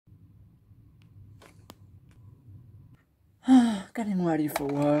Getting ready for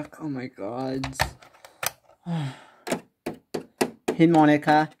work. Oh my god. Hey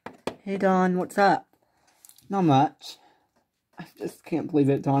Monica. Hey Dawn, what's up? Not much. I just can't believe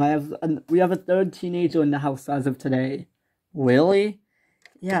it, Dawn. We have a third teenager in the house as of today. Really?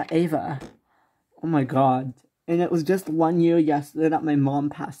 Yeah, Ava. Oh my god. And it was just 1 year yesterday that my mom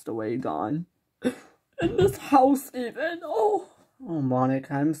passed away, Dawn. In this house even. Oh,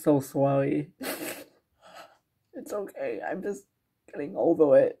 Monica, I'm so sorry. It's okay. I'm just getting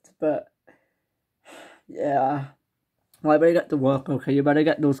over it. But, yeah. Well, I better get to work, okay? You better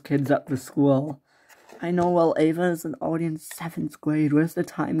get those kids up to school. I know, well, Ava's already in 7th grade. Where's the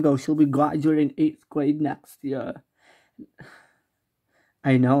time go? She'll be graduating 8th grade next year.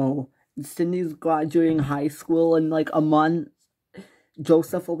 I know. Cindy's graduating high school in like a month.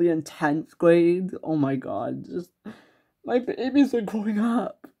 Joseph will be in 10th grade. Oh my god. Just, my babies are growing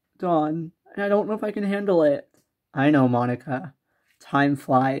up, Dawn. And I don't know if I can handle it. I know, Monica. Time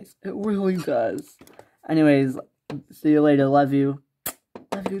flies. It really does. Anyways, see you later. Love you.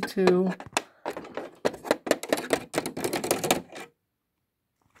 Love you too.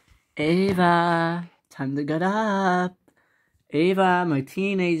 Ava, time to get up. Ava, my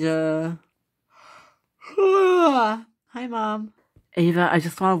teenager. Hi, Mom. Ava, I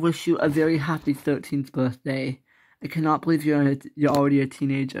just want to wish you a very happy 13th birthday. I cannot believe you're already a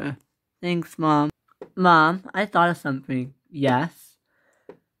teenager. Thanks, Mom. Mom, I thought of something. Yes?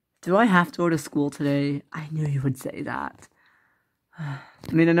 Do I have to go to school today? I knew you would say that. I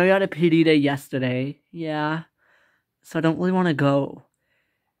mean, I know you had a PD day yesterday. Yeah. So I don't really want to go.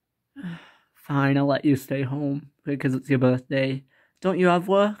 Fine, I'll let you stay home because it's your birthday. Don't you have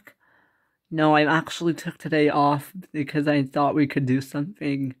work? No, I actually took today off because I thought we could do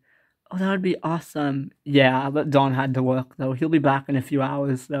something. Oh, that would be awesome. Yeah, but Don had to work, though. He'll be back in a few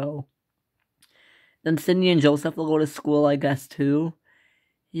hours, though. Then Sydney and Joseph will go to school, I guess, too.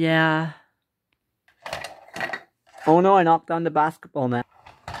 Yeah. Oh, no, I knocked down the basketball net.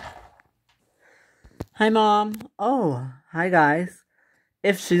 Hi, Mom. Oh, hi, guys.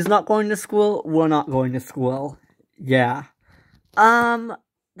 If she's not going to school, we're not going to school. Yeah.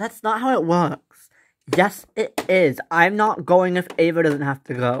 That's not how it works. Yes, it is. I'm not going if Ava doesn't have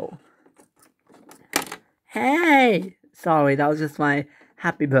to go. Hey! Sorry, that was just my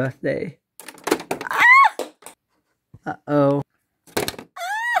happy birthday. Ah! Uh-oh.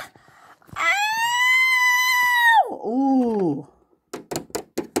 Ah! Ow! Ooh.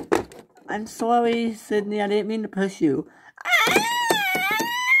 I'm sorry, Sydney. I didn't mean to push you.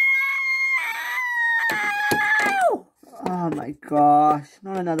 Oh my gosh,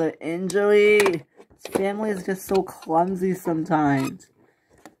 not another injury. This family is just so clumsy sometimes.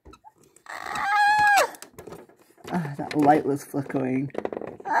 That light was flickering.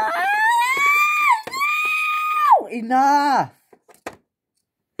 No! Enough!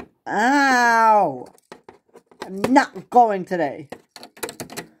 Ow! I'm not going today.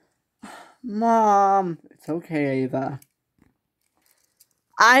 Mom, it's okay, Ava.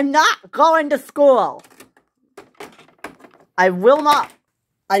 I'm not going to school. I will not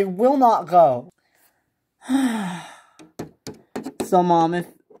go. So, Mom, if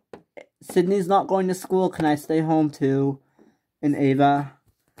Sydney's not going to school, can I stay home too? And Ava?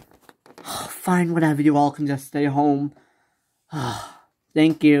 Fine, whatever, you all can just stay home.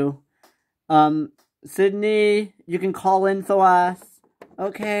 Thank you. Sydney, you can call in for us.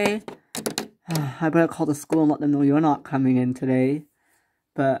 Okay? I better call the school and let them know you're not coming in today.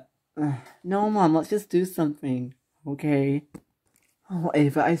 But, no, Mom, let's just do something. Okay. Oh,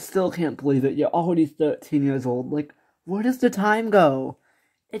 Ava, I still can't believe it. You're already 13 years old. Like, where does the time go?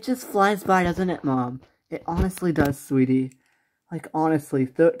 It just flies by, doesn't it, Mom? It honestly does, sweetie. Like, honestly,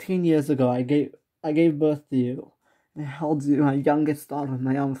 13 years ago, I gave birth to you. I held you, my youngest daughter, in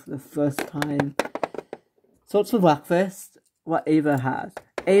my arms for the first time. So what's for breakfast? What Ava has.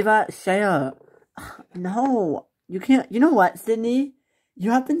 Ava, share. No, you can't. You know what, Sydney? You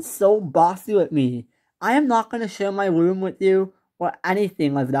have been so bossy with me. I am not going to share my room with you or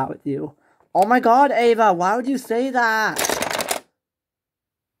anything like that with you. Oh my god, Ava, why would you say that?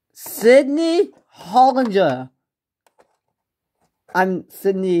 Sydney Hollinger. I'm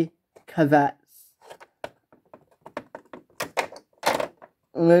Sydney Cavets.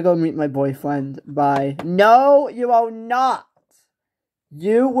 I'm gonna go meet my boyfriend. Bye. No, you are not.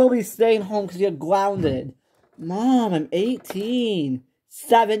 You will be staying home because you're grounded. Mom, I'm 18.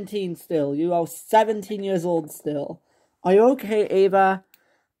 17 still. You are 17 years old still. Are you okay, Ava?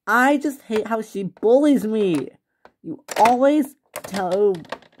 I just hate how she bullies me. You always tell...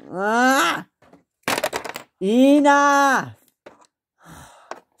 Enough!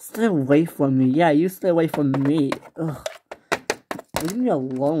 Stay away from me. Yeah, you stay away from me. Ugh. Leave me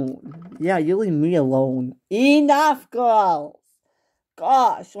alone. Yeah, you leave me alone. Enough, girls!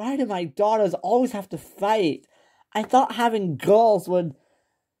 Gosh, why do my daughters always have to fight? I thought having girls would...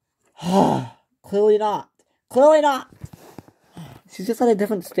 Clearly not. Clearly not! She's just at a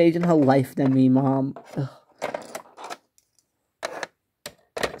different stage in her life than me, Mom. Ugh.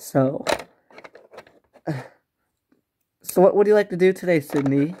 So what would you like to do today,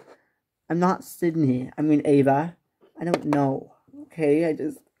 Sydney? I'm not Sydney. I mean Ava. I don't know. Okay, I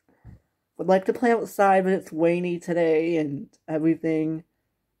just would like to play outside, but it's rainy today and everything.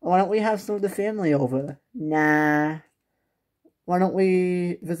 Why don't we have some of the family over? Nah. Why don't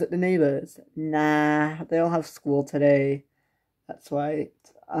we visit the neighbors? Nah. They all have school today. That's right.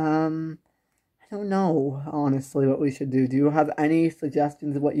 I don't know, honestly, what we should do. Do you have any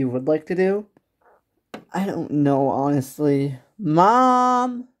suggestions of what you would like to do? I don't know, honestly.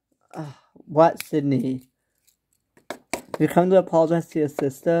 Mom! Ugh, what, Sydney? You come to apologize to your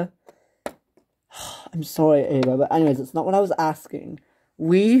sister? I'm sorry, Ava, but anyways, it's not what I was asking.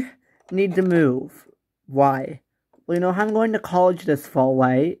 We need to move. Why? Well, you know how I'm going to college this fall,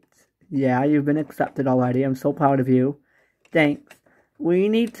 right? Yeah, you've been accepted already. I'm so proud of you. Thanks. We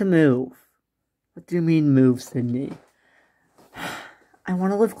need to move. What do you mean move, Sydney? I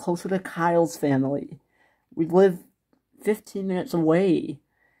want to live closer to Kyle's family. We live 15 minutes away.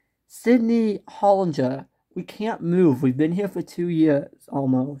 Sydney Hollinger, we can't move. We've been here for 2 years,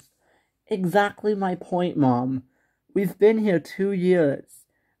 almost. Exactly my point, Mom. We've been here 2 years.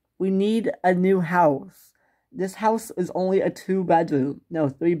 We need a new house. This house is only a 3-bedroom,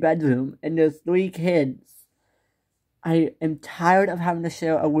 and there's 3 kids. I am tired of having to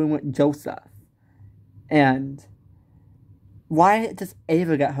share a room with Joseph. And why does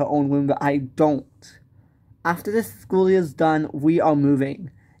Ava get her own room, but I don't? After this school year is done, we are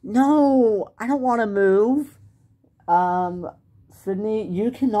moving. No, I don't want to move. Sydney,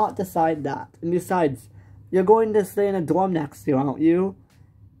 you cannot decide that. And besides, you're going to stay in a dorm next year, aren't you?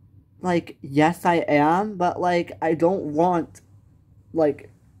 Like, yes, I am, but, like, I don't want,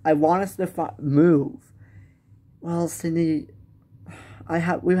 like, I want us to move. Well, Sydney,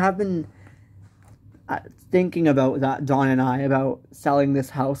 we have been thinking about that, Dawn and I, about selling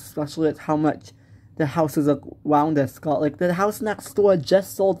this house, especially with how much the houses around us got. Like, the house next door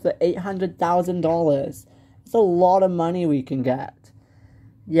just sold for $800,000. It's a lot of money we can get.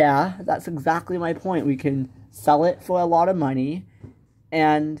 Yeah, that's exactly my point. We can sell it for a lot of money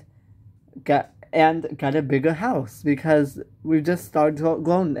and get a bigger house because we've just started to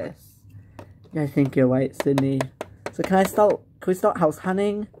outgrow this. Yeah, I think you're right, Sydney. So can we start house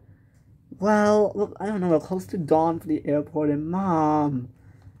hunting? Well, look, I don't know, we're close to Dawn for the airport, and Mom.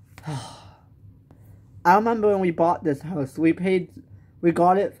 I remember when we bought this house, we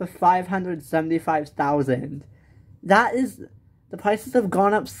got it for $575,000. The prices have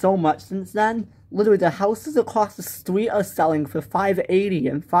gone up so much since then. Literally, the houses across the street are selling for $580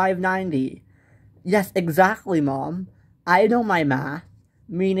 and $590. Yes, exactly, Mom. I know my math,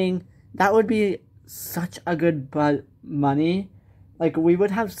 meaning that would be such a good money. Like, we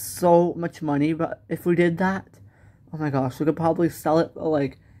would have so much money, but if we did that, oh my gosh, we could probably sell it for,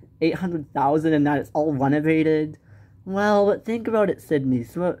 like, $800,000 and that it's all renovated. Well, but think about it, Sydney.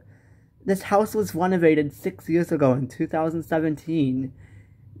 So, this house was renovated 6 years ago in 2017.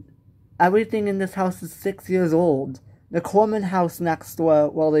 Everything in this house is 6 years old. The Corman house next door,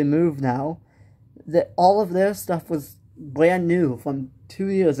 well, they moved now. All of their stuff was brand new from 2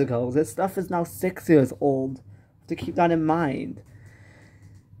 years ago. This stuff is now 6 years old. To keep that in mind.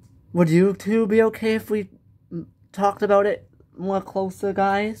 Would you two be okay if we talked about it more closer,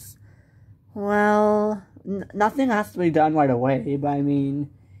 guys? Well, nothing has to be done right away, but I mean,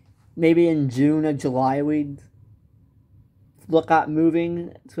 maybe in June or July we'd look at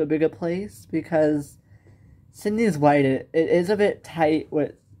moving to a bigger place, because Sydney's right, it is a bit tight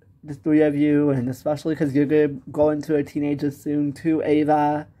with the 3 of you, and especially because you're going to go into a teenager soon too,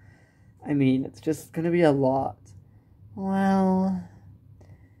 Ava. I mean, it's just going to be a lot. Well,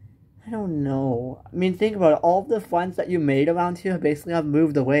 I don't know. I mean, think about it. All of the friends that you made around here basically have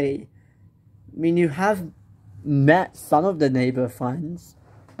moved away. I mean, you have met some of the neighbor friends,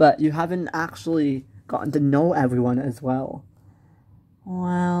 but you haven't actually gotten to know everyone as well.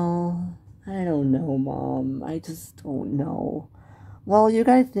 Well, I don't know, Mom. I just don't know. Well, you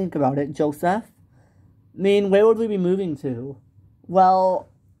guys think about it, Joseph. I mean, where would we be moving to? Well,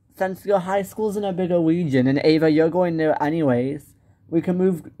 since your high school's in a bigger region, and Ava, you're going there anyways, we can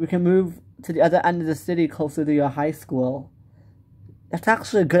move to the other end of the city closer to your high school. That's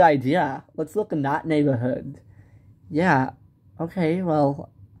actually a good idea. Let's look in that neighborhood. Yeah, okay,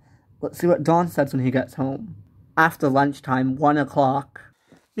 well, let's see what Don says when he gets home. after lunchtime, 1 o'clock.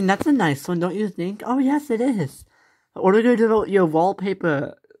 I mean, that's a nice one, don't you think? Oh, yes, it is. What are we gonna do about your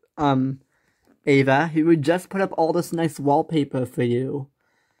wallpaper, Ava? He would just put up all this nice wallpaper for you.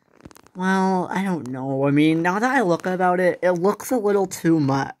 Well, I don't know. I mean, now that I look about it, it looks a little too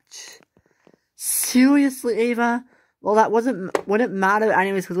much. Seriously, Ava? Well, that wouldn't matter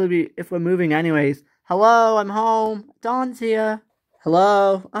anyways, because if we're moving anyways. Hello, I'm home. Dawn's here.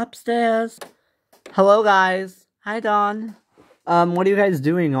 Hello, upstairs. Hello, guys. Hi, Dawn. What are you guys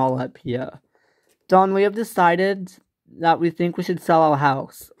doing all up here? Dawn, we have decided that we think we should sell our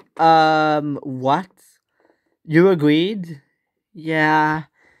house. What? You agreed? Yeah.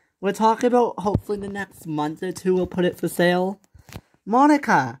 We're talking about hopefully in the next month or two we'll put it for sale.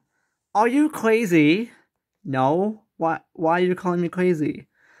 Monica, are you crazy? No. Why are you calling me crazy?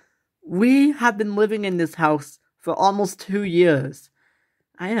 We have been living in this house for almost 2 years.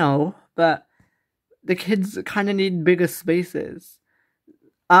 I know, but the kids kind of need bigger spaces.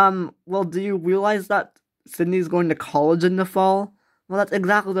 Well, do you realize that Sydney's going to college in the fall? Well, that's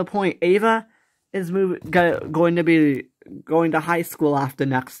exactly the point. Ava is going to be going to high school after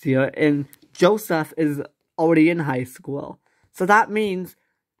next year, and Joseph is already in high school. So that means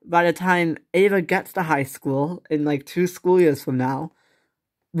by the time Ava gets to high school, in like 2 school years from now,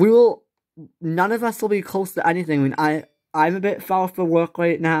 none of us will be close to anything. I mean, I'm a bit far for work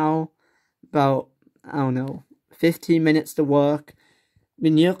right now, about, I don't know, 15 minutes to work. I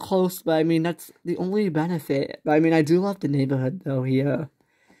mean, you're close, but I mean, that's the only benefit. But I mean, I do love the neighborhood, though, here.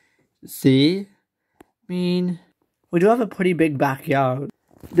 See? I mean, we do have a pretty big backyard.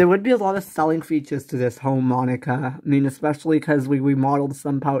 There would be a lot of selling features to this home, Monica. I mean, especially because we remodeled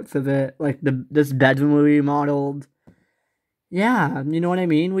some parts of it, like this bedroom we remodeled. Yeah, you know what I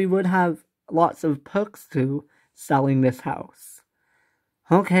mean? We would have lots of perks to selling this house.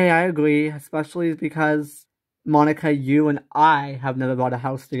 Okay, I agree, especially because, Monica, you and I have never bought a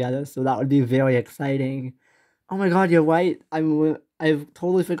house together, so that would be very exciting. Oh my god, you're right. I've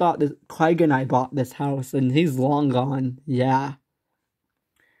totally forgot that Craig and I bought this house, and he's long gone. Yeah.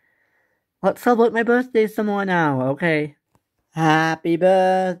 Let's celebrate my birthday some more now, okay? Happy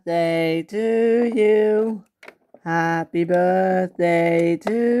birthday to you. Happy birthday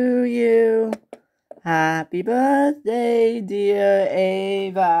to you. Happy birthday, dear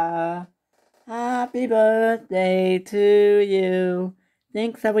Ava. Happy birthday to you.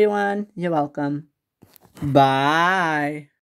 Thanks, everyone. You're welcome. Bye.